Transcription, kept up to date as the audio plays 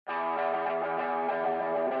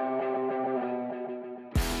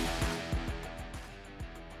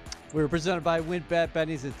We're presented by WynnBET.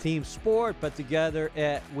 Betting is a team sport, but together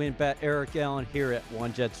at WynnBET. Eric Allen here at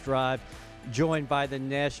One Jets Drive, joined by the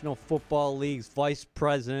National Football League's Vice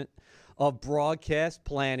President of Broadcast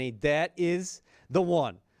Planning. That is the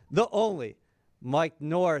one, the only, Mike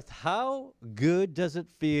North. How good does it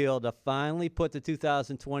feel to finally put the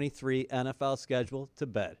 2023 NFL schedule to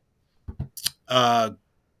bed?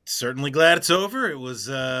 Certainly glad it's over. It was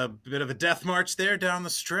a bit of a death march there down the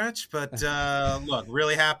stretch, but look,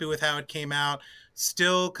 really happy with how it came out.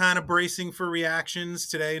 Still kind of bracing for reactions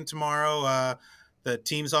today and tomorrow. The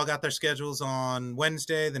teams all got their schedules on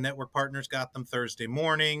Wednesday. The network partners got them Thursday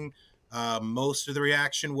morning. Most of the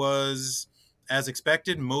reaction was as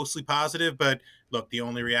expected, mostly positive, but look, the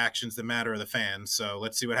only reactions that matter are the fans. So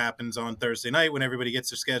let's see what happens on Thursday night when everybody gets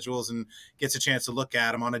their schedules and gets a chance to look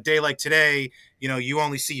at them. On a day like today, you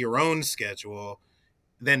only see your own schedule.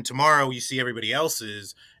 Then tomorrow you see everybody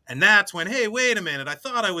else's. And that's when, hey, wait a minute, I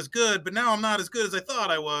thought I was good, but now I'm not as good as I thought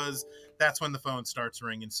I was. That's when the phone starts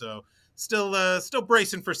ringing. So still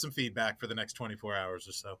bracing for some feedback for the next 24 hours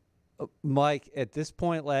or so. Mike, at this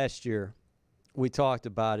point last year, we talked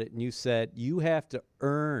about it, and you said you have to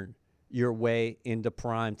earn your way into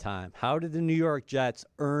prime time. How did the New York Jets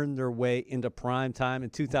earn their way into prime time in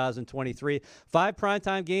 2023? 5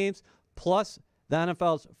 primetime games plus the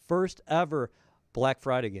NFL's first ever Black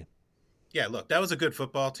Friday game. Yeah, look, that was a good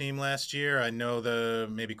football team last year. I know the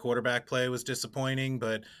maybe quarterback play was disappointing,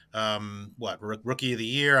 but rookie of the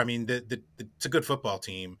year? I mean, it's a good football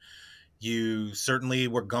team. You certainly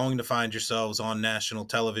were going to find yourselves on national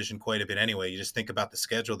television quite a bit anyway. You just think about the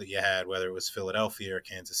schedule that you had, whether it was Philadelphia or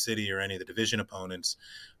Kansas City or any of the division opponents.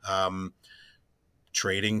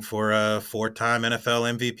 Trading for a 4-time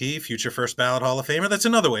NFL MVP, future first ballot Hall of Famer. That's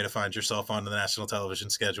another way to find yourself on the national television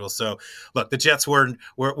schedule. So, look, the Jets were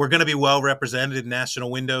going to be well represented in national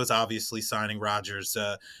windows. Obviously, signing Rodgers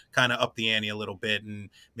kind of upped the ante a little bit and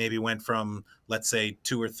maybe went from, let's say,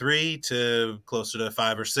 2 or 3 to closer to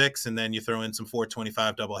 5 or 6. And then you throw in some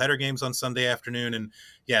 425 doubleheader games on Sunday afternoon. And,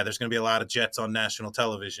 yeah, there's going to be a lot of Jets on national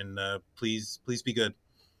television. Please be good.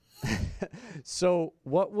 So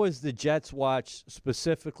what was the Jets watch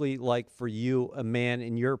specifically like for you, a man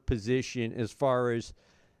in your position, as far as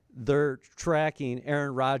they're tracking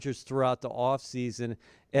Aaron Rodgers throughout the offseason,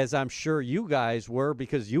 as I'm sure you guys were,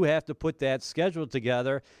 because you have to put that schedule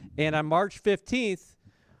together. And on March 15th,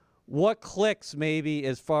 what clicks maybe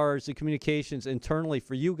as far as the communications internally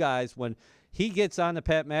for you guys when he gets on the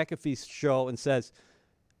Pat McAfee show and says,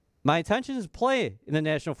 my intention is to play in the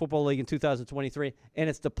National Football League in 2023, and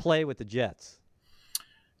it's to play with the Jets?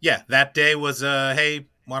 Yeah, that day was, hey,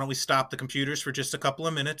 why don't we stop the computers for just a couple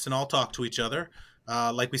of minutes and all talk to each other?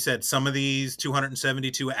 Like we said, some of these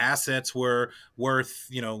 272 assets were worth,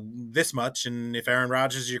 this much. And if Aaron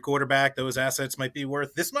Rodgers is your quarterback, those assets might be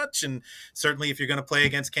worth this much. And certainly if you're going to play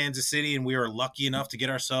against Kansas City, and we were lucky enough to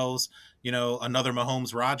get ourselves, another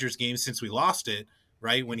Mahomes-Rodgers game since we lost it,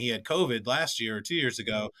 right, when he had COVID last year or 2 years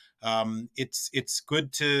ago. It's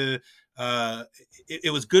good to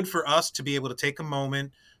it was good for us to be able to take a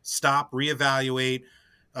moment, stop, reevaluate.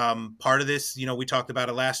 Part of this, we talked about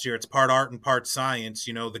it last year. It's part art and part science,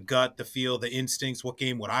 the gut, the feel, the instincts. What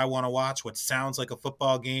game would I want to watch? What sounds like a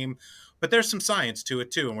football game? But there's some science to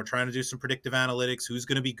it too. And we're trying to do some predictive analytics. Who's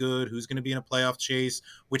going to be good? Who's going to be in a playoff chase?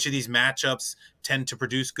 Which of these matchups tend to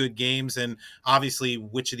produce good games? And obviously,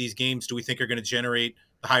 which of these games do we think are going to generate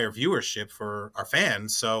the higher viewership for our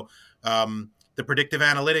fans? So, the predictive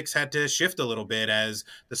analytics had to shift a little bit as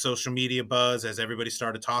the social media buzz, as everybody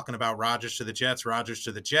started talking about Rodgers to the Jets.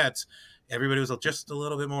 Everybody was just a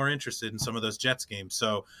little bit more interested in some of those Jets games.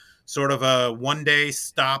 So sort of a one-day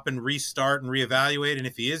stop and restart and reevaluate. And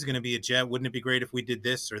if he is going to be a Jet, wouldn't it be great if we did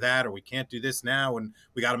this or that, or we can't do this now, and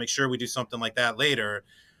we got to make sure we do something like that later.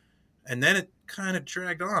 And then it kind of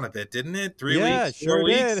dragged on a bit, didn't it? 3 weeks, 4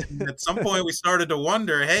 weeks. Did. At some point, we started to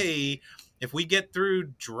wonder, hey, if we get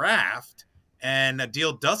through draft and a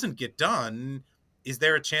deal doesn't get done, is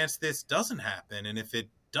there a chance this doesn't happen? And if it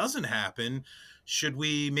doesn't happen, should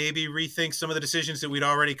we maybe rethink some of the decisions that we'd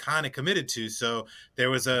already kind of committed to? So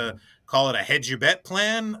there was call it a hedge your bet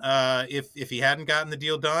plan if he hadn't gotten the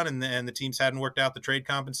deal done and the teams hadn't worked out the trade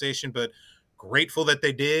compensation. But grateful that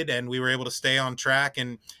they did, and we were able to stay on track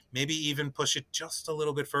and maybe even push it just a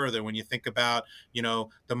little bit further when you think about,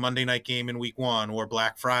 the Monday night game in week 1 or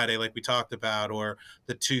Black Friday, like we talked about, or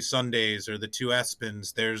the 2 Sundays or the 2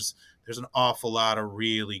 ESPNs. There's an awful lot of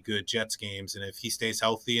really good Jets games. And if he stays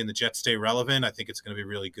healthy and the Jets stay relevant, I think it's going to be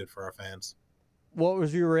really good for our fans. What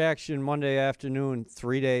was your reaction Monday afternoon,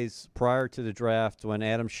 3 days prior to the draft, when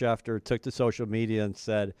Adam Schefter took to social media and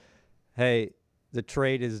said, hey, the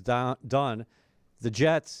trade is done. The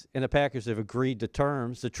Jets and the Packers have agreed to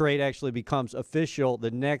terms. The trade actually becomes official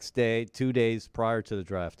the next day, 2 days prior to the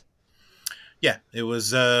draft. Yeah, it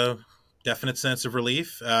was a definite sense of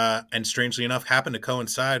relief, and strangely enough, happened to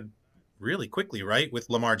coincide really quickly, right,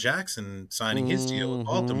 with Lamar Jackson signing his deal with Mm-hmm.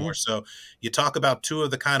 Baltimore. So you talk about two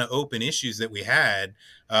of the kind of open issues that we had.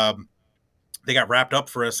 They got wrapped up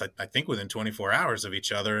for us, I think, within 24 hours of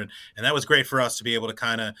each other. And that was great for us to be able to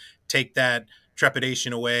kind of take that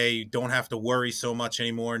trepidation away. Don't have to worry so much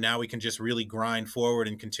anymore. Now we can just really grind forward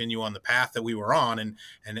and continue on the path that we were on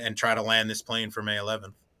and try to land this plane for May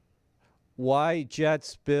 11th. Why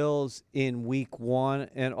Jets Bills in week one?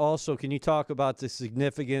 And also, can you talk about the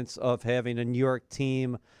significance of having a New York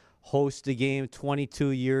team host a game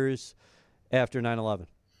 22 years after 9/11?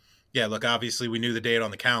 Yeah, look, obviously we knew the date on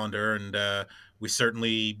the calendar, and we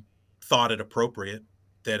certainly thought it appropriate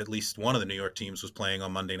that at least one of the New York teams was playing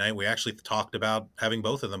on Monday night. We actually talked about having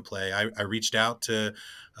both of them play. I reached out to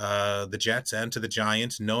the Jets and to the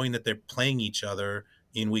Giants, knowing that they're playing each other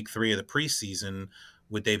in week 3 of the preseason.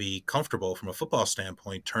 Would they be comfortable from a football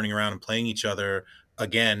standpoint turning around and playing each other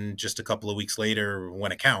again just a couple of weeks later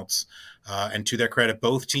when it counts? And to their credit,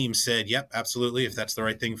 both teams said, yep, absolutely. If that's the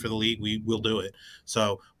right thing for the league, we will do it.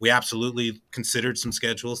 So we absolutely considered some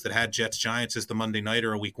schedules that had Jets Giants as the Monday night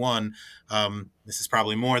or a week one. This is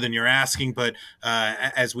probably more than you're asking, but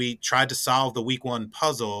as we tried to solve the week one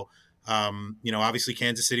puzzle, obviously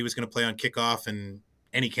Kansas City was going to play on kickoff, and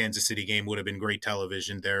any Kansas City game would have been great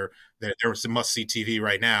television. There was some must see TV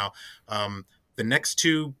right now. The next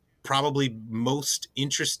two probably most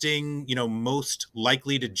interesting, most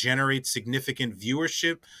likely to generate significant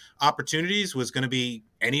viewership opportunities was going to be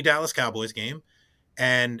any Dallas Cowboys game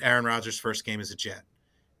and Aaron Rodgers' first game as a Jet.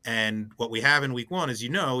 And what we have in week one, as you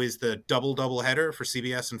know, is the double header for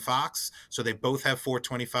CBS and Fox. So they both have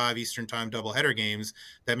 4:25 Eastern time doubleheader games.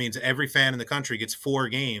 That means every fan in the country gets 4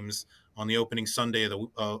 games on the opening Sunday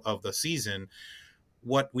of the season.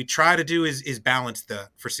 What we try to do is balance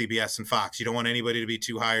for CBS and Fox. You don't want anybody to be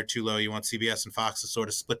too high or too low. You want CBS and Fox to sort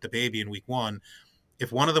of split the baby in week one.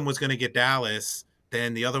 If one of them was going to get Dallas,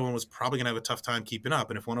 then the other one was probably going to have a tough time keeping up.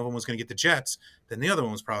 And if one of them was going to get the Jets, then the other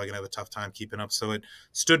one was probably going to have a tough time keeping up. So it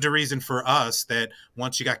stood to reason for us that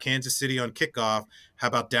once you got Kansas City on kickoff, how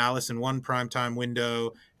about Dallas in one primetime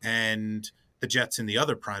window and the Jets in the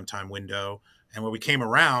other primetime window? And where we came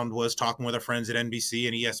around was talking with our friends at NBC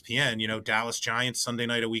and ESPN. Dallas Giants Sunday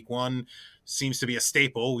night of week one seems to be a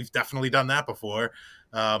staple. We've definitely done that before.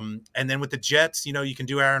 And then with the Jets, you can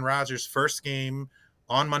do Aaron Rodgers' first game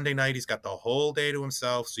on Monday night. He's got the whole day to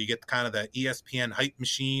himself. So you get kind of the ESPN hype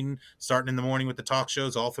machine starting in the morning with the talk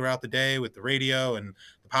shows all throughout the day with the radio and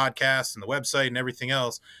the podcasts and the website and everything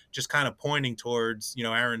else, just kind of pointing towards,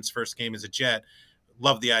 Aaron's first game as a Jet.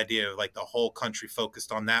 Love the idea of like the whole country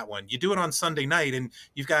focused on that one. You do it on Sunday night and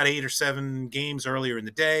you've got 8 or 7 games earlier in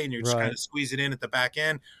the day and you're just kind Right. of squeeze it in at the back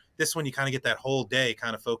end. This one, you kind of get that whole day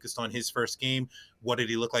kind of focused on his first game. What did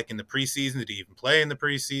he look like in the preseason? Did he even play in the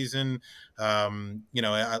preseason?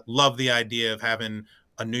 I love the idea of having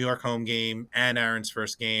a New York home game and Aaron's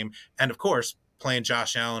first game. And of course, playing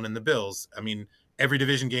Josh Allen and the Bills. I mean, every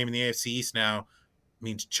division game in the AFC East now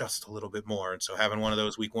means just a little bit more. And so having one of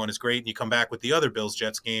those week one is great. And you come back with the other Bills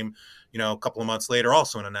Jets game, a couple of months later,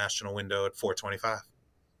 also in a national window at 4:25.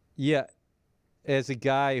 Yeah. As a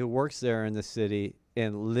guy who works there in the city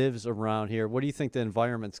and lives around here, what do you think the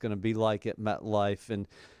environment's going to be like at MetLife? And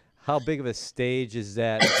how big of a stage is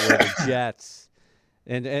that for the Jets?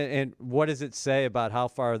 And what does it say about how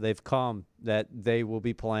far they've come that they will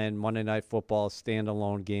be playing Monday Night Football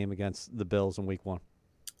standalone game against the Bills in week one?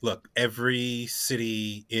 Look, every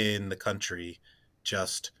city in the country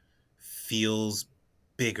just feels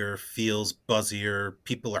bigger, feels buzzier.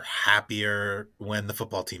 People are happier when the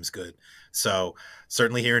football team's good. So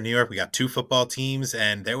certainly here in New York, we got 2 football teams,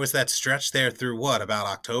 and there was that stretch there through about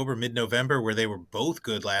October, mid-November, where they were both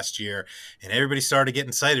good last year, and everybody started getting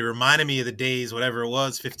excited. It reminded me of the days, whatever it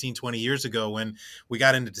was, 15, 20 years ago when we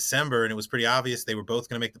got into December, and it was pretty obvious they were both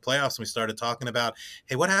going to make the playoffs, and we started talking about,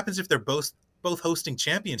 hey, what happens if they're both hosting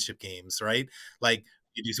championship games, right? Like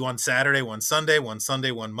you do one Saturday, one Sunday,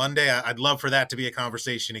 one Monday. I'd love for that to be a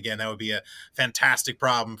conversation again. That would be a fantastic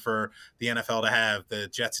problem for the NFL to have, the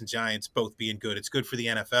Jets and Giants both being good. It's good for the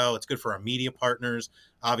NFL. It's good for our media partners,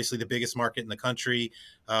 obviously the biggest market in the country.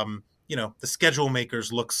 The schedule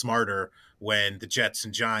makers look smarter when the Jets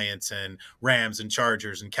and Giants and Rams and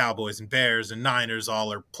Chargers and Cowboys and Bears and Niners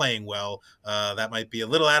all are playing well. That might be a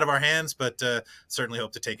little out of our hands, but certainly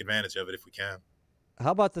hope to take advantage of it if we can.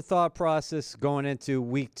 How about the thought process going into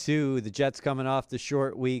week 2, the Jets coming off the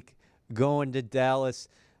short week, going to Dallas?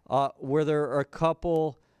 Were there a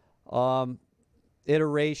couple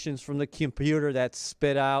iterations from the computer that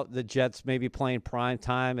spit out the Jets maybe playing prime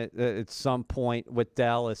time at some point with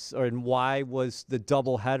Dallas? And why was the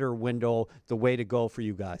doubleheader window the way to go for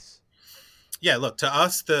you guys? Yeah, look, to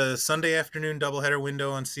us, the Sunday afternoon doubleheader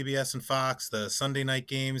window on CBS and Fox, the Sunday night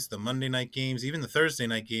games, the Monday night games, even the Thursday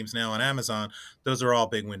night games now on Amazon, those are all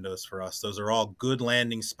big windows for us. Those are all good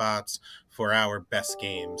landing spots for our best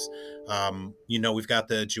games. We've got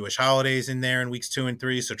the Jewish holidays in there in weeks 2 and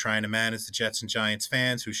 3, so trying to manage the Jets and Giants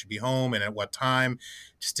fans who should be home and at what time.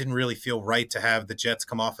 Just didn't really feel right to have the Jets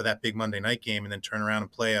come off of that big Monday night game and then turn around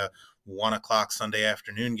and play a 1 o'clock Sunday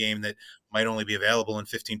afternoon game that might only be available in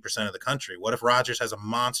 15% of the country. What if Rodgers has a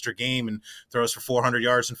monster game and throws for 400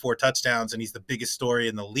 yards and 4 touchdowns and he's the biggest story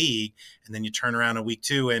in the league? And then you turn around in week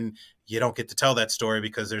 2 and you don't get to tell that story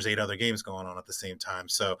because there's 8 other games going on at the same time.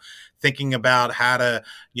 So thinking about how to,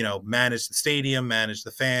 manage the stadium, manage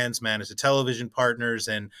the fans, manage the television partners.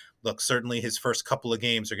 And look, certainly his first couple of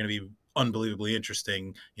games are going to be unbelievably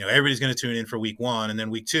interesting. Everybody's going to tune in for week 1, and then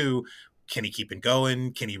week 2, can he keep it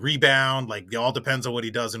going? Can he rebound? Like, it all depends on what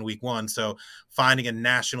he does in week 1. So finding a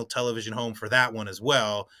national television home for that one as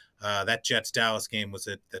well. That Jets-Dallas game was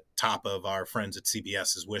at the top of our friends at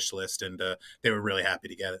CBS's wish list, and they were really happy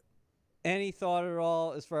to get it. Any thought at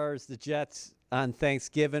all as far as the Jets on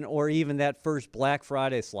Thanksgiving or even that first Black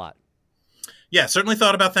Friday slot? Yeah, certainly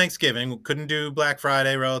thought about Thanksgiving. Couldn't do Black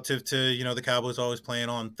Friday relative to, the Cowboys always playing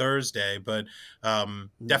on Thursday, but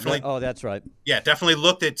definitely. Oh, that's right. Yeah, definitely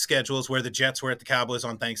looked at schedules where the Jets were at the Cowboys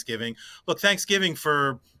on Thanksgiving. Look, Thanksgiving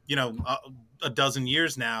for, a dozen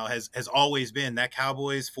years now has always been that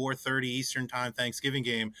Cowboys 4:30 Eastern time Thanksgiving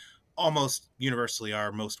game, almost universally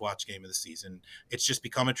our most watched game of the season. It's just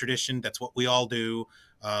become a tradition. That's what we all do.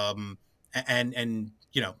 And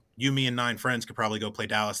you, me, and 9 friends could probably go play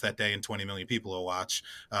Dallas that day, and 20 million people will watch.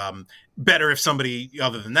 Better if somebody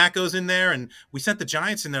other than that goes in there. And we sent the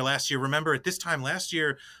Giants in there last year. Remember, at this time last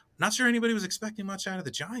year, not sure anybody was expecting much out of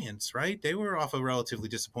the Giants, right? They were off a relatively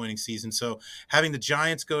disappointing season. So having the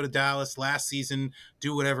Giants go to Dallas last season,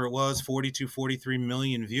 do whatever it was, 42, 43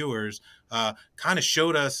 million viewers, kind of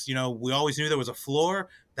showed us, we always knew there was a floor.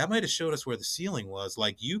 That might have showed us where the ceiling was.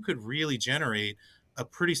 Like, you could really generate a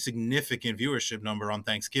pretty significant viewership number on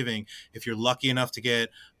Thanksgiving if you're lucky enough to get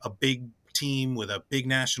a big team with a big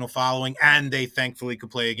national following, and they thankfully could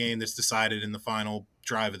play a game that's decided in the final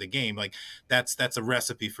drive of the game. Like, that's a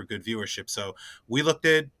recipe for good viewership. So we looked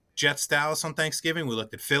at Jets Dallas on Thanksgiving. We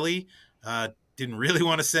looked at Philly. Didn't really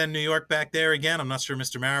want to send New York back there again. I'm not sure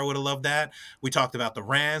Mr. Mara would have loved that. We talked about the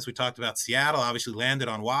Rams. We talked about Seattle. Obviously landed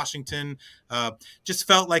on Washington. Just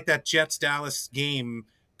felt like that Jets Dallas game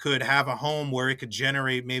could have a home where it could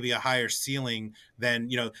generate maybe a higher ceiling than,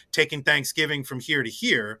 taking Thanksgiving from here to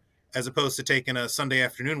here, as opposed to taking a Sunday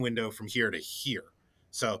afternoon window from here to here.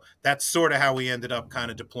 So that's sort of how we ended up kind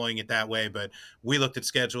of deploying it that way. But we looked at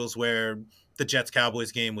schedules where the Jets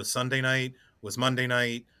Cowboys game was Sunday night, was Monday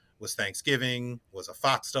night, was Thanksgiving, was a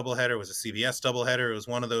Fox doubleheader, was a CBS doubleheader. It was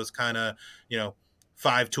one of those kind of,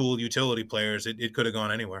 5-tool utility players. It could have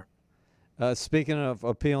gone anywhere. Speaking of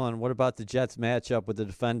appealing, what about the Jets matchup with the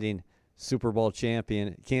defending Super Bowl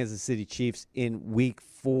champion Kansas City Chiefs in Week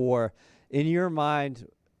 4? In your mind,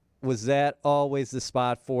 was that always the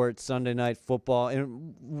spot for it, Sunday Night Football?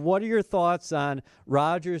 And what are your thoughts on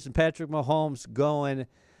Rodgers and Patrick Mahomes going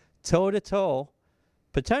toe-to-toe,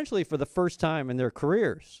 potentially for the first time in their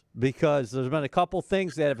careers? Because there's been a couple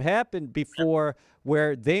things that have happened before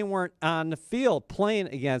where they weren't on the field playing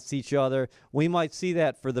against each other. We might see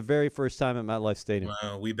that for the very first time at MetLife Stadium.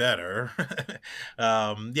 Well, we better.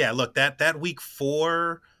 Yeah, look, that week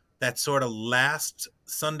 4, that sort of last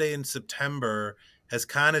Sunday in September, has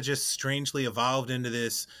kind of just strangely evolved into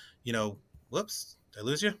this, whoops, did I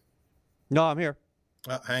lose you? No, I'm here.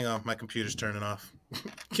 Hang on, my computer's turning off.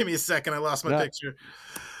 Give me a second, I lost my picture.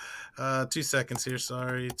 2 seconds here,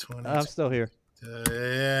 sorry. 20. I'm still here.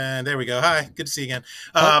 Yeah, there we go. Hi, good to see you again.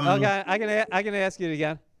 Okay, I can ask you it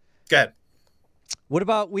again. Go ahead. What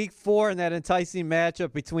about Week 4 and that enticing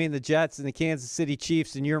matchup between the Jets and the Kansas City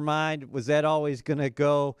Chiefs? In your mind, was that always going to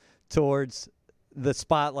go towards the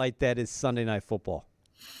spotlight that is Sunday Night Football?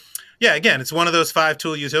 Yeah, again, it's one of those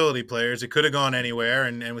 5-tool utility players. It could have gone anywhere,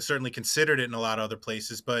 and was certainly considered it in a lot of other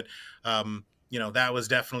places. But, that was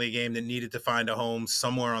definitely a game that needed to find a home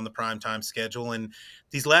somewhere on the primetime schedule. And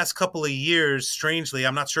these last couple of years, strangely,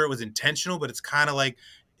 I'm not sure it was intentional, but it's kind of like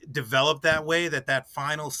developed that way, that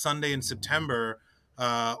final Sunday in September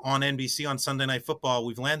on NBC on Sunday Night Football.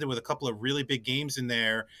 We've landed with a couple of really big games in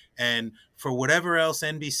there, and for whatever else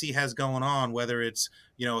NBC has going on, whether it's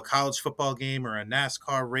a college football game or a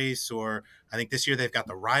NASCAR race, or I think this year they've got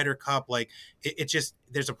the Ryder Cup. Like it just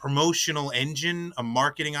there's a promotional engine, a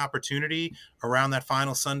marketing opportunity around that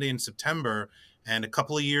final Sunday in September. And a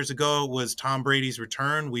couple of years ago, it was Tom Brady's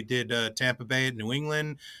return. We did Tampa Bay at New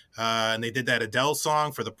England, and they did that Adele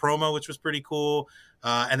song for the promo, which was pretty cool.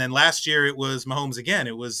 And then last year, it was Mahomes again.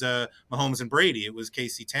 It was Mahomes and Brady. It was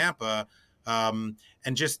KC Tampa. And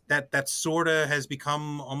just that sort of has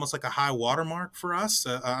become almost like a high watermark for us,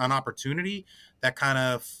 an opportunity, that kind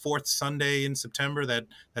of fourth Sunday in September, that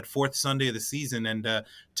fourth Sunday of the season. And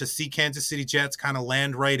to see Kansas City Jets kind of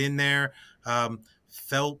land right in there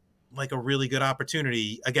felt like a really good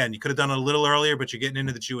opportunity. Again, you could have done it a little earlier, but you're getting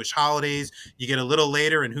into the Jewish holidays. You get a little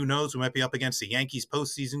later, and who knows, we might be up against the Yankees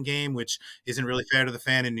postseason game, which isn't really fair to the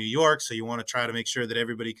fan in New York. So you want to try to make sure that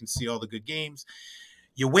everybody can see all the good games.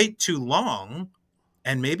 You wait too long,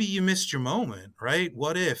 and maybe you missed your moment, right?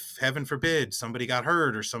 What if, heaven forbid, somebody got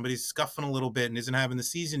hurt or somebody's scuffing a little bit and isn't having the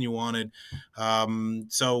season you wanted?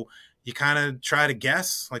 So you kind of try to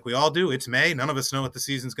guess, like we all do. It's May. None of us know what the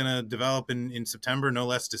season's going to develop in September, no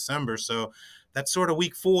less December. So that's sort of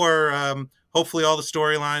week 4. Hopefully all the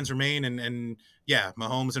storylines remain. And yeah,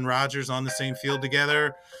 Mahomes and Rodgers on the same field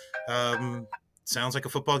together. Sounds like a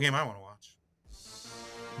football game I want to watch.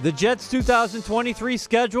 The Jets' 2023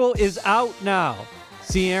 schedule is out now.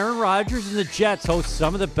 See Aaron Rodgers and the Jets host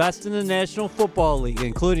some of the best in the National Football League,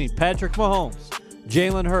 including Patrick Mahomes,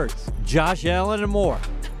 Jalen Hurts, Josh Allen, and more.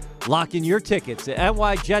 Lock in your tickets at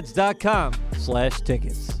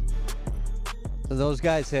nyjets.com/tickets. Those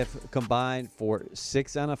guys have combined for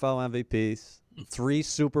 6 NFL MVPs, 3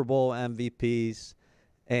 Super Bowl MVPs,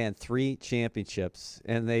 and 3 championships.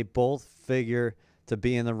 And they both figure to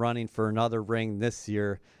be in the running for another ring this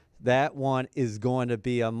year. That one is going to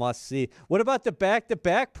be a must-see. What about the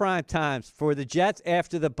back-to-back prime times for the Jets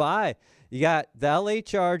after the bye? You got the LA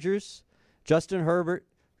Chargers, Justin Herbert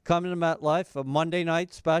coming to MetLife, a Monday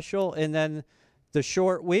night special, and then the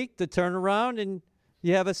short week, the turnaround, and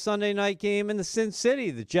you have a Sunday night game in the Sin City.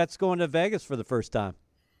 The Jets going to Vegas for the first time.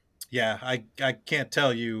 Yeah, I can't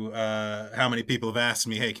tell you how many people have asked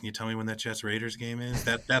me, hey, can you tell me when that Jets-Raiders game is?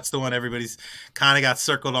 That's the one everybody's kind of got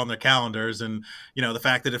circled on their calendars. And, the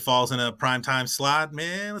fact that it falls in a primetime slot,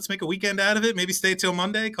 man, let's make a weekend out of it. Maybe stay till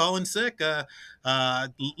Monday, call in sick.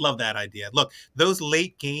 Love that idea. Look, those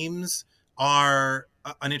late games are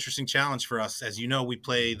an interesting challenge for us. As you know, we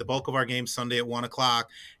play the bulk of our games Sunday at 1:00,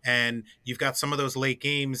 and you've got some of those late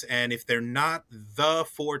games. And if they're not the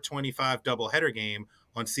 4:25 doubleheader game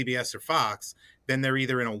on CBS or Fox, then they're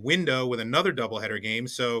either in a window with another doubleheader game.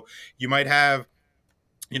 So you might have,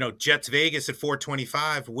 Jets Vegas at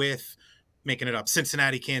 4:25 with, making it up,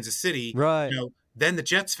 Cincinnati, Kansas City. Right. Then the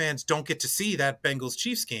Jets fans don't get to see that Bengals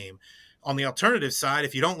Chiefs game. On the alternative side,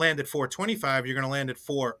 if you don't land at 4:25, you're going to land at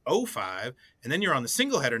 4:05, and then you're on the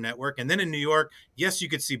single header network. And then in New York, yes, you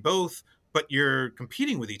could see both, but you're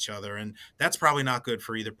competing with each other, and that's probably not good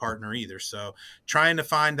for either partner either. So trying to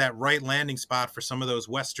find that right landing spot for some of those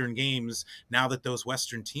Western games, now that those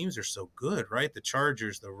Western teams are so good, right? The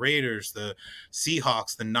Chargers, the Raiders, the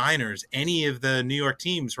Seahawks, the Niners, any of the New York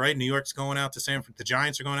teams, right? New York's going out to the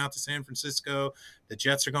Giants are going out to San Francisco. The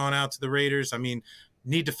Jets are going out to the Raiders. I mean,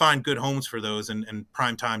 need to find good homes for those, and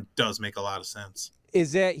primetime does make a lot of sense.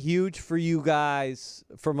 Is that huge for you guys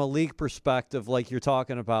from a league perspective, like you're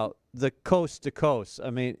talking about, the coast to coast? I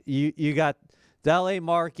mean, you got the LA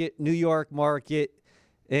market, New York market,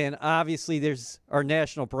 and obviously there's our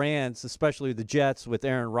national brands, especially the Jets with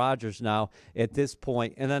Aaron Rodgers now at this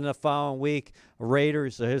point. And then the following week,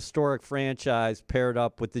 Raiders, a historic franchise, paired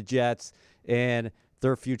up with the Jets and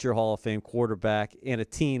their future Hall of Fame quarterback, and a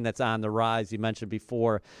team that's on the rise. You mentioned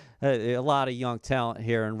before, a lot of young talent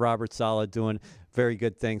here, and Robert Saleh doing very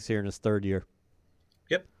good things here in his 3rd year.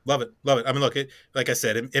 Yep. Love it. I mean, look, like I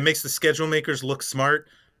said, it makes the schedule makers look smart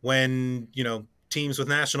when, teams with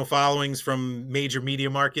national followings from major media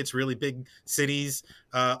markets, really big cities,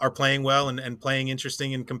 are playing well and playing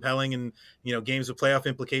interesting and compelling, and, games with playoff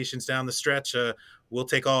implications down the stretch. We'll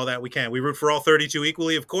take all that we can. We root for all 32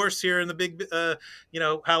 equally, of course, here in the big,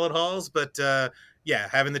 hallowed halls. But, yeah,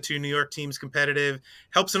 having the 2 New York teams competitive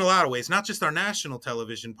helps in a lot of ways, not just our national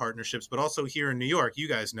television partnerships, but also here in New York. You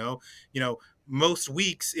guys know, most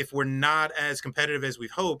weeks, if we're not as competitive as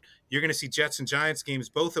we've hoped, you're going to see Jets and Giants games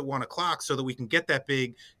both at 1:00 so that we can get that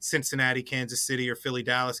big Cincinnati, Kansas City, or Philly,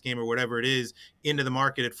 Dallas game, or whatever it is, into the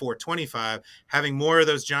market at 4:25. Having more of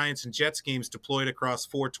those Giants and Jets games deployed across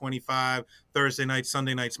 4:25, Thursday nights,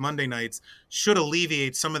 Sunday nights, Monday nights, should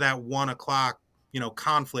alleviate some of that 1:00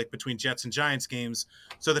 conflict between Jets and Giants games,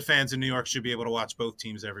 so the fans in New York should be able to watch both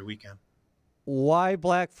teams every weekend. Why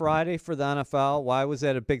Black Friday for the NFL? Why was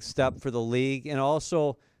that a big step for the league? And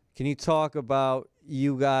also, can you talk about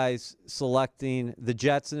you guys selecting the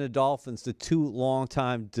Jets and the Dolphins, the two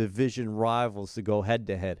longtime division rivals, to go head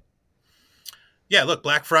to head? Yeah, look,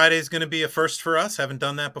 Black Friday is going to be a first for us. Haven't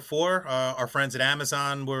done that before. Our friends at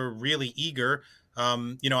Amazon were really eager.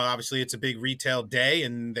 Obviously, it's a big retail day,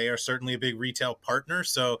 and they are certainly a big retail partner.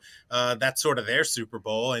 So that's sort of their Super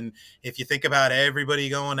Bowl. And if you think about everybody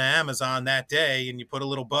going to Amazon that day, and you put a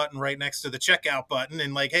little button right next to the checkout button,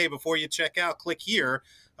 and like, hey, before you check out, click here.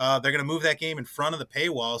 They're going to move that game in front of the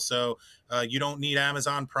paywall, so you don't need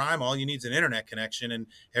Amazon Prime. All you need is an internet connection, and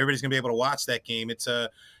everybody's going to be able to watch that game. It's a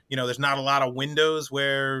there's not a lot of windows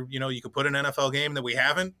where you could put an NFL game that we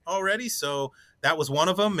haven't already. So that was one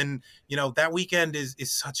of them. And that weekend is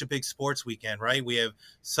such a big sports weekend, right? We have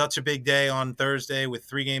such a big day on Thursday with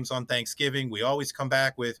 3 games on Thanksgiving. We always come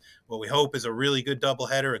back with what we hope is a really good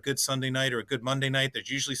doubleheader, a good Sunday night or a good Monday night. There's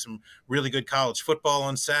usually some really good college football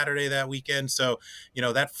on Saturday that weekend. So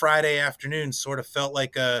that Friday afternoon sort of felt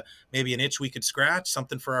like maybe an itch we could scratch,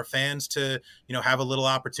 something for our fans to have a little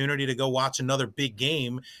opportunity to go watch another big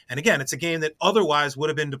game. And again, it's a game that otherwise would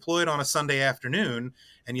have been deployed on a Sunday afternoon.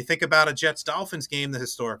 And you think about a Jets-Dolphins game, the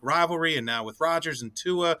historic rivalry, and now with Rodgers and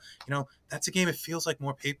Tua, that's a game it feels like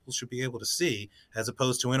more people should be able to see, as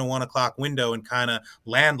opposed to in a 1 o'clock window and kind of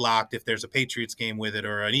landlocked if there's a Patriots game with it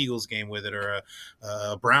or an Eagles game with it or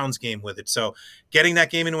a Browns game with it. So getting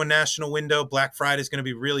that game into a national window, Black Friday is going to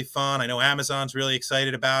be really fun. I know Amazon's really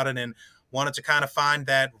excited about it, and wanted to kind of find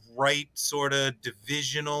that right sort of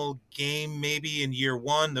divisional game maybe in year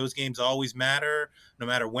one. Those games always matter no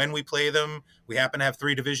matter when we play them. We happen to have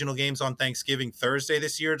 3 divisional games on Thanksgiving Thursday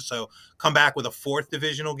this year, so come back with a 4th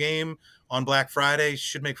divisional game on Black Friday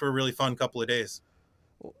should make for a really fun couple of days.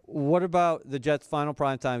 What about the Jets' final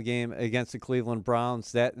primetime game against the Cleveland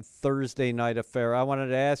Browns, that Thursday night affair? I wanted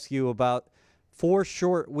to ask you about 4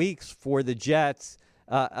 short weeks for the Jets.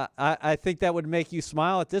 I think that would make you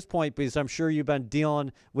smile at this point, because I'm sure you've been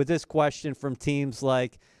dealing with this question from teams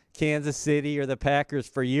like Kansas City or the Packers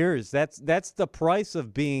for years. That's the price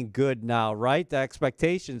of being good now, right? The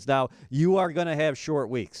expectations. Now, you are going to have short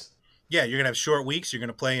weeks. Yeah, you're gonna have short weeks. You're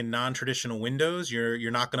gonna play in non-traditional windows.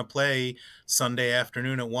 You're not gonna play Sunday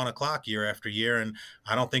afternoon at 1 o'clock year after year. And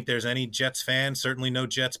I don't think there's any Jets fan, certainly no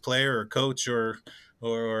Jets player or coach or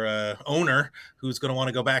owner, who's going to want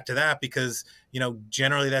to go back to that, because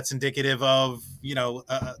generally that's indicative of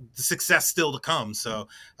the success still to come. So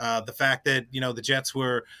the fact that the Jets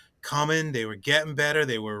were coming, they were getting better,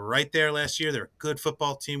 they were right there last year. They're a good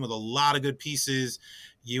football team with a lot of good pieces.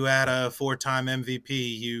 You add a 4-time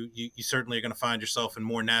MVP, you certainly are going to find yourself in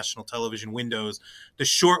more national television windows. The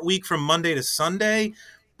short week from Monday to Sunday,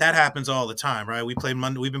 that happens all the time, right? We've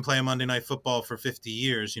been playing Monday Night Football for 50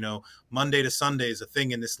 years. Monday to Sunday is a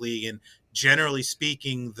thing in this league, and generally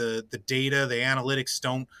speaking, the data, the analytics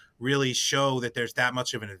don't really show that there's that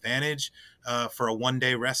much of an advantage for a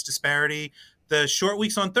 1-day rest disparity. The short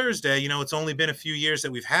weeks on Thursday, it's only been a few years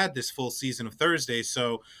that we've had this full season of Thursdays,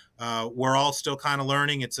 so we're all still kind of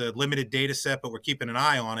learning. It's a limited data set, but we're keeping an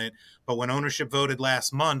eye on it. But when ownership voted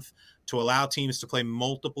last month to allow teams to play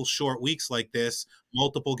multiple short weeks like this,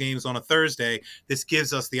 multiple games on a Thursday, this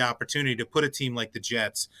gives us the opportunity to put a team like the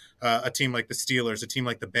Jets, a team like the Steelers, a team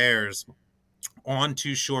like the Bears on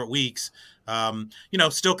 2 short weeks.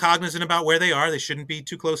 Still cognizant about where they are. They shouldn't be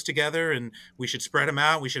too close together, and we should spread them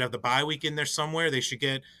out. We should have the bye week in there somewhere. They should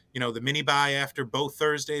get, the mini bye after both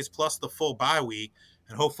Thursdays plus the full bye week.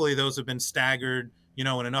 And hopefully those have been staggered, in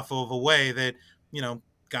enough of a way that,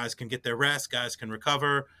 guys can get their rest, guys can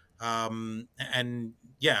recover. And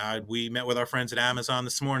yeah, we met with our friends at Amazon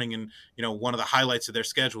this morning, and one of the highlights of their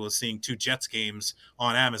schedule is seeing 2 Jets games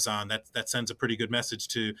on Amazon. That sends a pretty good message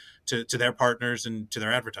to their partners and to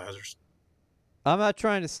their advertisers. I'm not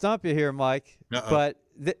trying to stump you here, Mike, Uh-oh. but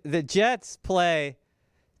the Jets play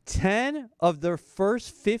 10 of their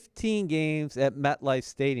first 15 games at MetLife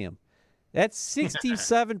Stadium. That's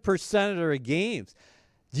 67% of their games.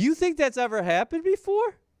 Do you think that's ever happened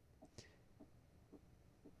before?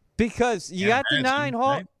 Because you got the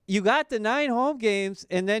 9 home games,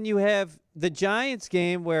 and then you have the Giants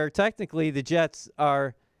game where technically the Jets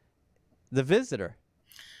are the visitor.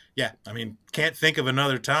 Yeah, can't think of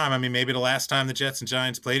another time. Maybe the last time the Jets and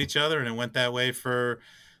Giants played each other, and it went that way for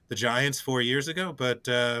the Giants 4 years ago. But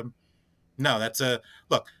no,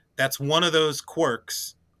 that's one of those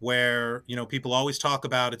quirks where people always talk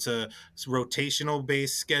about it's a rotational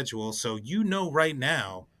based schedule. So right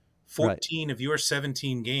now, 14 of your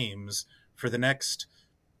 17 games for the next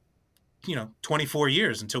 24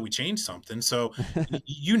 years until we change something. So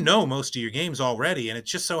you know most of your games already, and it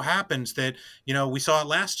just so happens that we saw it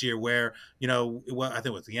last year where I think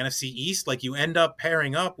it was the NFC East. Like you end up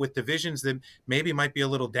pairing up with divisions that maybe might be a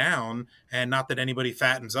little down, and not that anybody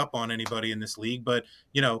fattens up on anybody in this league, but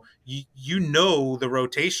you know the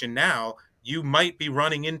rotation now. You might be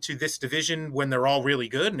running into this division when they're all really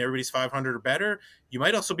good and everybody's 500 or better. You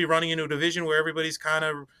might also be running into a division where everybody's kind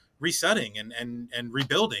of resetting and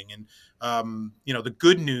rebuilding. And the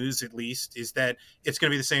good news, at least, is that it's going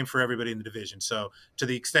to be the same for everybody in the division. So to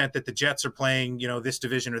the extent that the Jets are playing, this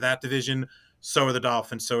division or that division, so are the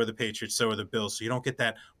Dolphins, so are the Patriots, so are the Bills. So you don't get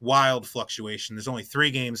that wild fluctuation. There's only 3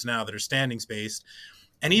 games now that are standings based.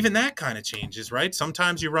 And even that kind of changes, right?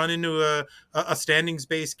 Sometimes you run into a standings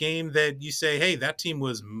based game that you say, hey, that team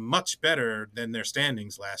was much better than their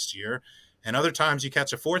standings last year. And other times you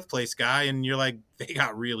catch a 4th place guy and you're like, they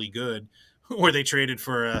got really good, or they traded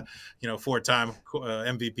for a 4-time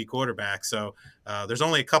MVP quarterback. So there's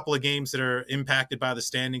only a couple of games that are impacted by the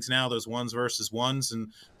standings now, those ones versus ones,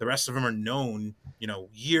 and the rest of them are known,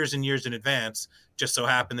 years and years in advance. Just so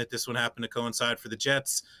happened that this one happened to coincide for the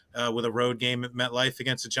Jets with a road game at MetLife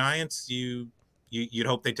against the Giants. You'd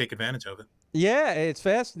hope they take advantage of it. Yeah, it's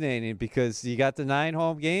fascinating because you got the 9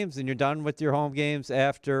 home games and you're done with your home games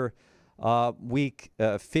after week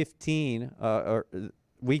 15 or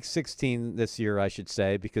week 16 this year, I should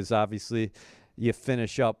say, because obviously you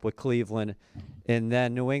finish up with Cleveland and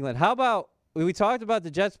then New England. How about we talked about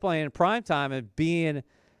the Jets playing in primetime and being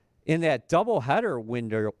in that doubleheader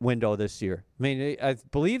window this year? I mean, I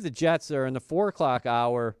believe the Jets are in the 4 o'clock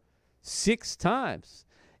hour 6 times.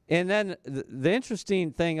 And then the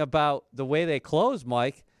interesting thing about the way they close,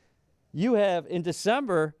 Mike, you have in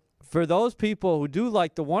December, for those people who do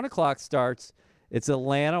like the 1 o'clock starts, it's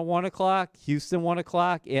Atlanta 1 o'clock, Houston 1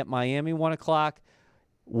 o'clock, at Miami 1 o'clock,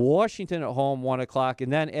 Washington at home 1 o'clock,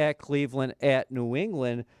 and then at Cleveland, at New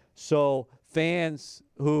England. So fans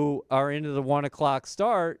who are into the 1 o'clock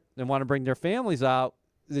start and want to bring their families out,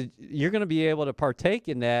 you're going to be able to partake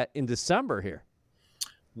in that in December here.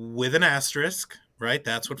 With an asterisk, right?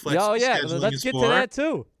 That's what flexible scheduling let's is get for. to that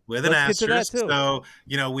too. With an asterisk. So,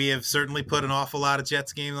 we have certainly put an awful lot of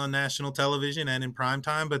Jets games on national television and in prime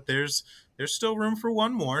time, but there's still room for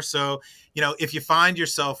one more. So, if you find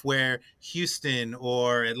yourself where Houston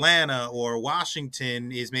or Atlanta or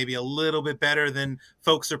Washington is maybe a little bit better than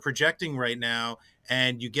folks are projecting right now,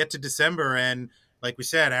 and you get to December and, like we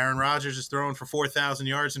said, Aaron Rodgers is throwing for 4,000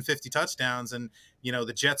 yards and 50 touchdowns, and,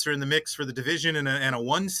 the Jets are in the mix for the division and a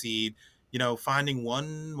 1 seed, finding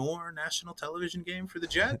one more national television game for the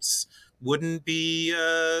Jets wouldn't be,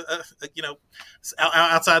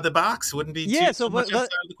 outside the box. Wouldn't be too much outside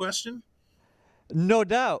of the question. No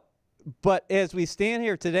doubt. But as we stand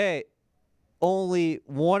here today, only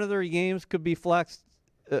one of their games could be flexed.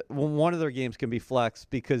 One of their games can be flexed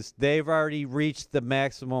because they've already reached the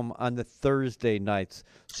maximum on the Thursday nights.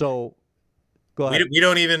 So go ahead. We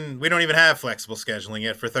don't even have flexible scheduling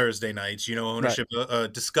yet for Thursday nights. Ownership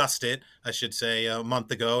discussed it, I should say, a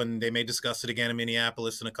month ago, and they may discuss it again in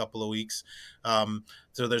Minneapolis in a couple of weeks.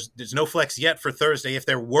 So there's no flex yet for Thursday. If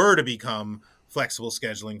there were to become flexible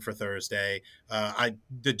scheduling for Thursday,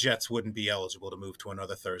 the Jets wouldn't be eligible to move to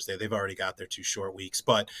another Thursday. They've already got their 2 short weeks,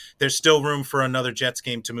 but there's still room for another Jets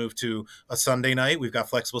game to move to a Sunday night. We've got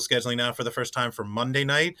flexible scheduling now for the first time for Monday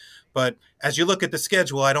night. But as you look at the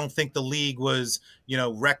schedule, I don't think the league was,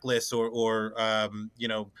 reckless or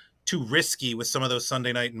too risky with some of those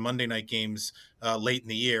Sunday night and Monday night games late in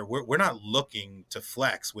the year. We're not looking to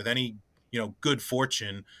flex with any good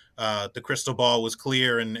fortune. The crystal ball was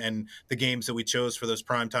clear, and the games that we chose for those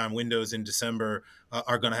primetime windows in December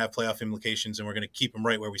are going to have playoff implications, and we're going to keep them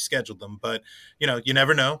right where we scheduled them. But, you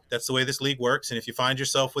never know. That's the way this league works. And if you find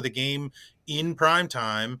yourself with a game in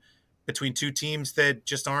primetime between 2 teams that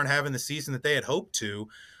just aren't having the season that they had hoped to,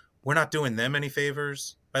 we're not doing them any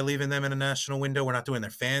favors by leaving them in a national window. We're not doing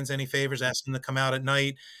their fans any favors, asking them to come out at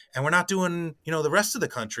night. And we're not doing, the rest of the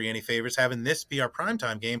country any favors, having this be our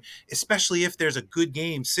primetime game, especially if there's a good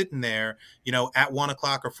game sitting there, at 1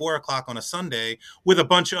 o'clock or 4 o'clock on a Sunday with a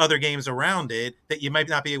bunch of other games around it that you might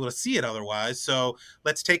not be able to see it otherwise. So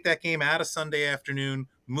let's take that game out of Sunday afternoon,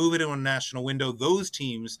 move it to a national window. Those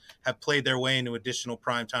teams have played their way into additional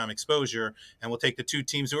primetime exposure, and we'll take the 2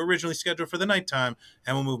 teams who were originally scheduled for the nighttime,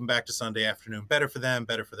 and we'll move them back to Sunday afternoon. Better for them,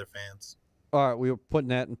 better for their fans. All right, we were putting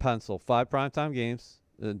that in pencil. 5 primetime games.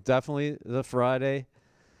 Definitely the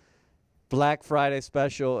Black Friday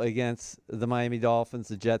special against the Miami Dolphins.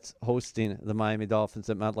 The Jets hosting the Miami Dolphins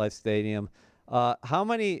at MetLife Stadium. How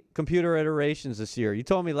many computer iterations this year? You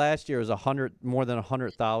told me last year was more than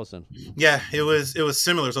 100,000. Yeah, it was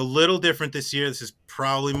similar. It's a little different this year. This is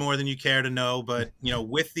probably more than you care to know, but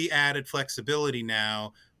with the added flexibility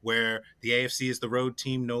now, where the AFC is the road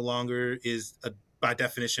team, no longer is by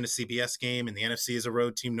definition a CBS game, and the NFC is a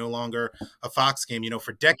road team, no longer a Fox game.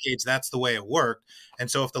 For decades that's the way it worked. And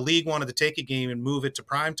so if the league wanted to take a game and move it to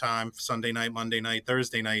prime time, Sunday night, Monday night,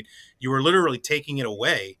 Thursday night, you were literally taking it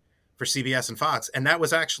away for CBS and Fox. And that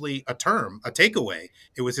was actually a takeaway.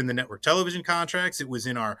 It was in the network television contracts. It was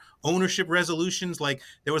in our ownership resolutions. Like,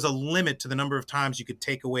 there was a limit to the number of times you could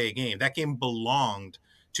take away a game. That game belonged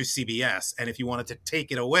to CBS. And if you wanted to take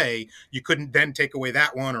it away, you couldn't then take away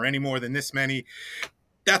that one or any more than this many.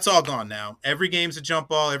 That's all gone now. Every game's a jump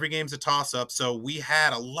ball. Every game's a toss up. So we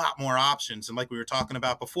had a lot more options. And like we were talking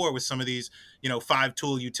about before with some of these,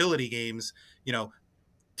 5-tool utility games,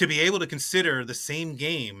 to be able to consider the same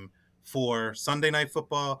game for Sunday Night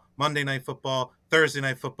Football, Monday Night Football, Thursday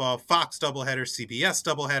Night Football, Fox doubleheader, CBS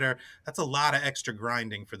doubleheader, that's a lot of extra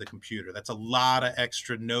grinding for the computer. That's a lot of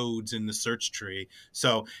extra nodes in the search tree.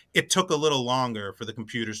 So it took a little longer for the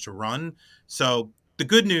computers to run. So the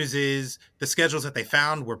good news is the schedules that they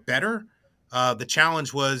found were better. The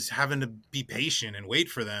challenge was having to be patient and wait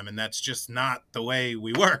for them, and that's just not the way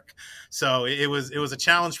we work. So it was a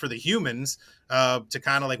challenge for the humans to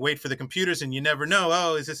kind of like wait for the computers, and you never know.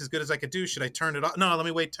 Oh, is this as good as I could do? Should I turn it off? No, let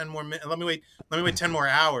me wait 10 more minutes. Let me wait 10 more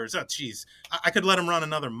hours. Oh, geez, I could let them run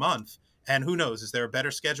another month, and who knows? Is there a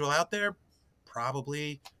better schedule out there?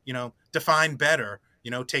 Probably. Define better.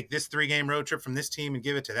 Take this 3-game road trip from this team and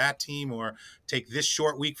give it to that team, or take this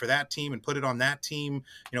short week for that team and put it on that team.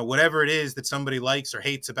 Whatever it is that somebody likes or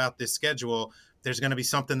hates about this schedule, there's going to be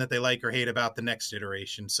something that they like or hate about the next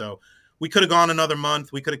iteration. So we could have gone another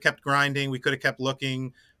month. We could have kept grinding. We could have kept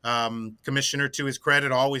looking. Commissioner, to his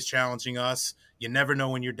credit, always challenging us. You never know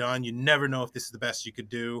when you're done. You never know if this is the best you could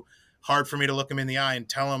do. Hard for me to look him in the eye and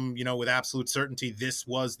tell him, with absolute certainty, this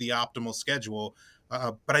was the optimal schedule.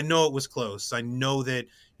 But I know it was close. I know that,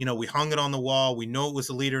 we hung it on the wall. We know it was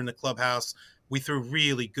the leader in the clubhouse. We threw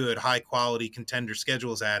really good, high-quality contender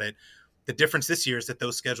schedules at it. The difference this year is that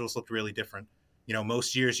those schedules looked really different.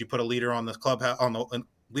 Most years you put a leader on the clubhouse,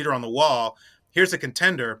 leader on the wall. Here's a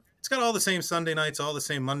contender. It's got all the same Sunday nights, all the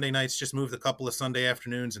same Monday nights. Just moved a couple of Sunday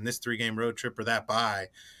afternoons and this 3-game road trip or that bye.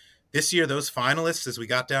 This year, those finalists, as we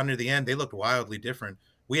got down near the end, they looked wildly different.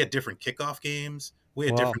 We had different kickoff games. We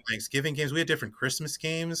had different Thanksgiving games. We had different Christmas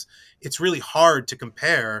games. It's really hard to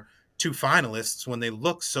compare 2 finalists when they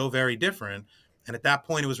look so very different. And at that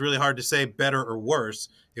point, it was really hard to say better or worse.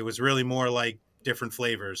 It was really more like different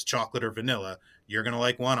flavors, chocolate or vanilla. You're going to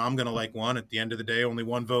like one. I'm going to like one. At the end of the day, only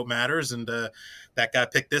one vote matters. And that guy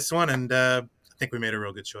picked this one. And I think we made a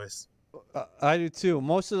real good choice. I do too.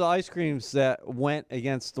 Most of the ice creams that went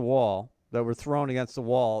against the wall, that were thrown against the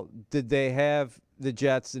wall, did they have the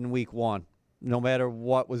Jets in week 1, no matter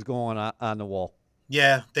what was going on the wall?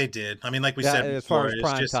 Yeah, they did. I mean, like we said as before, far as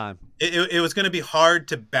prime time. It was going to be hard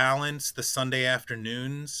to balance the Sunday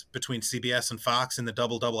afternoons between CBS and Fox in the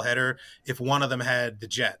double header if one of them had the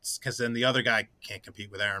Jets, because then the other guy can't compete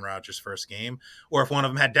with Aaron Rodgers' first game. Or if one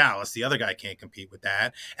of them had Dallas, the other guy can't compete with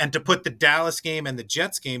that. And to put the Dallas game and the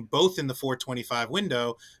Jets game both in the 4:25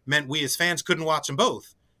 window meant we as fans couldn't watch them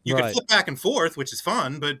both. You could flip back and forth, which is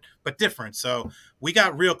fun, but different. So we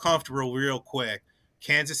got real comfortable real quick.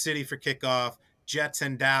 Kansas City for kickoff, Jets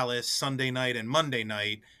and Dallas Sunday night and Monday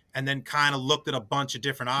night, and then kind of looked at a bunch of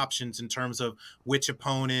different options in terms of which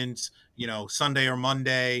opponents, Sunday or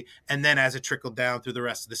Monday. And then as it trickled down through the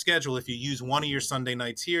rest of the schedule, if you use one of your Sunday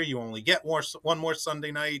nights here, you only get one more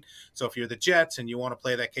Sunday night. So if you're the Jets and you want to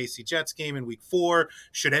play that KC Jets game in week 4,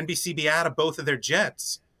 should NBC be out of both of their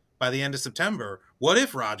Jets by the end of September? What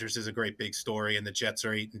if Rodgers is a great big story and the Jets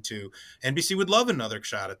are 8-2? NBC would love another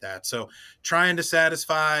shot at that. So trying to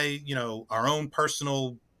satisfy, our own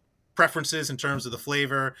personal preferences in terms of the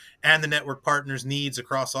flavor and the network partners' needs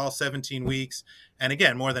across all 17 weeks. And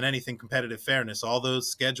again, more than anything, competitive fairness. All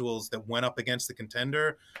those schedules that went up against the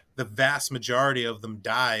contender, the vast majority of them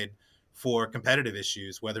died for competitive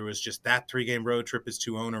issues, whether it was just that 3-game road trip is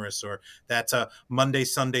too onerous, or that's a Monday,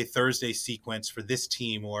 Sunday, Thursday sequence for this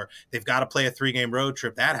team, or they've got to play a 3-game road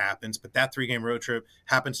trip. That happens, but that 3-game road trip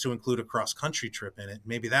happens to include a cross-country trip in it.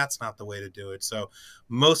 Maybe that's not the way to do it. So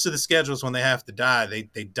most of the schedules, when they have to die,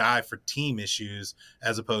 they die for team issues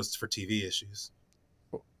as opposed to for TV issues.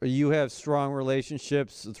 You have strong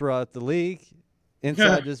relationships throughout the league.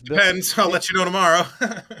 Inside this building. Depends. I'll let you know tomorrow.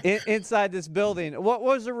 Inside this building. What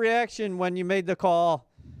was the reaction when you made the call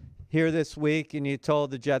here this week and you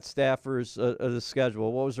told the Jet staffers the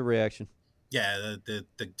schedule? What was the reaction? Yeah,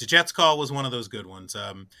 the Jets call was one of those good ones.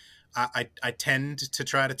 I tend to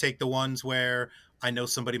try to take the ones where I know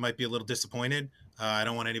somebody might be a little disappointed. I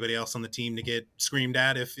don't want anybody else on the team to get screamed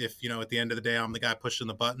at if at the end of the day I'm the guy pushing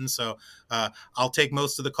the button. So I'll take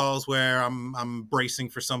most of the calls where I'm bracing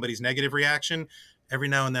for somebody's negative reaction. Every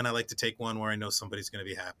now and then I like to take one where I know somebody's going to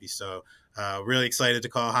be happy. So really excited to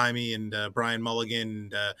call Jaime and Brian Mulligan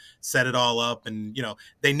and set it all up. And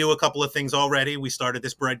they knew a couple of things already. We started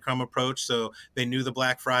this breadcrumb approach, so they knew the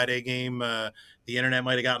Black Friday game. The internet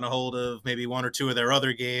might have gotten a hold of maybe one or two of their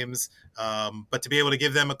other games, but to be able to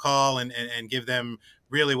give them a call and give them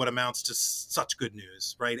really what amounts to such good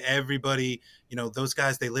news, right? Everybody, those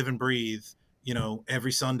guys, they live and breathe,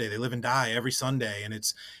 every Sunday. They live and die every Sunday, and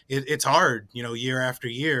it's hard, year after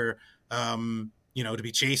year. To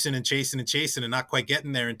be chasing and chasing and chasing and not quite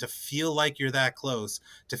getting there, and to feel like you're that close,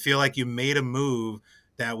 to feel like you made a move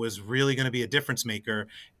that was really going to be a difference maker,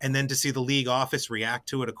 and then to see the league office react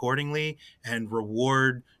to it accordingly and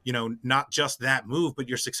reward, not just that move, but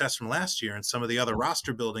your success from last year and some of the other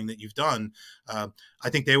roster building that you've done. I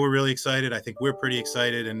think they were really excited. I think we're pretty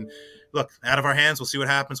excited. And look, out of our hands, we'll see what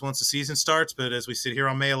happens once the season starts. But as we sit here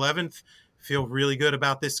on May 11th, feel really good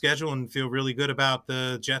about this schedule and feel really good about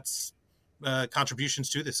the Jets'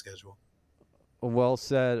 contributions to this schedule. Well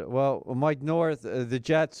said. Well, Mike North, the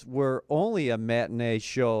Jets were only a matinee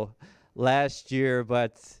show last year,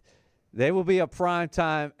 but they will be a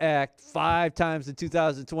primetime act 5 times in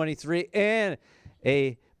 2023 and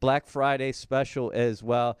a Black Friday special as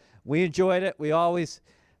well. We enjoyed it. We always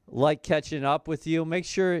like catching up with you. Make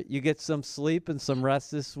sure you get some sleep and some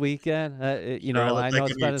rest this weekend.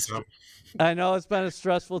 I know it's been a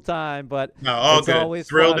stressful time, but no, all it's good. Always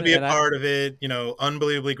Thrilled fun, to be a part of it.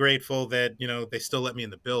 Unbelievably grateful that they still let me in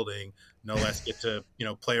the building. No less get to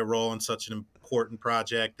play a role in such an important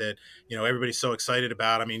project that everybody's so excited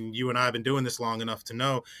about. I mean, you and I have been doing this long enough to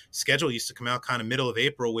know schedule used to come out kind of middle of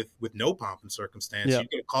April with no pomp and circumstance. Yeah. You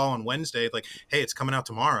get a call on Wednesday like, hey, it's coming out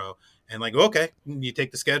tomorrow. And like, okay, you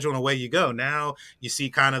take the schedule and away you go. Now you see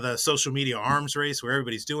kind of the social media arms race where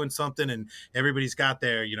everybody's doing something and everybody's got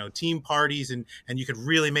their, team parties and you could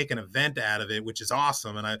really make an event out of it, which is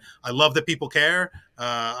awesome. And I love that people care.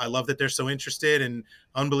 I love that they're so interested, and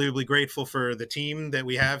unbelievably grateful for the team that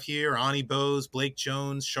we have here. Ani Bose, Blake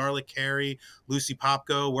Jones, Charlotte Carey, Lucy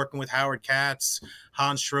Popko, working with Howard Katz,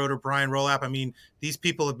 Hans Schroeder, Brian Rolap. I mean, these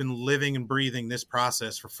people have been living and breathing this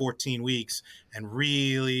process for 14 weeks and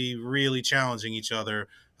really, really challenging each other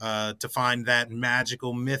to find that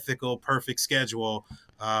magical, mythical, perfect schedule.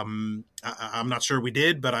 I'm not sure we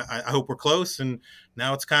did, but I hope we're close. And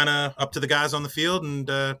now it's kind of up to the guys on the field. And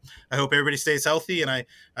I hope everybody stays healthy. And I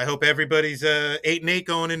hope everybody's 8-8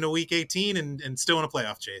 going into week 18 and still in a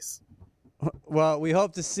playoff chase. Well, we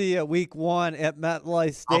hope to see you week 1 at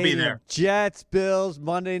MetLife Stadium. I'll be there. Jets, Bills,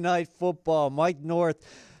 Monday Night Football. Mike North,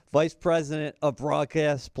 Vice President of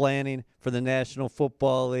Broadcast Planning for the National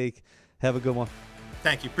Football League. Have a good one.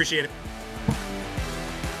 Thank you. Appreciate it.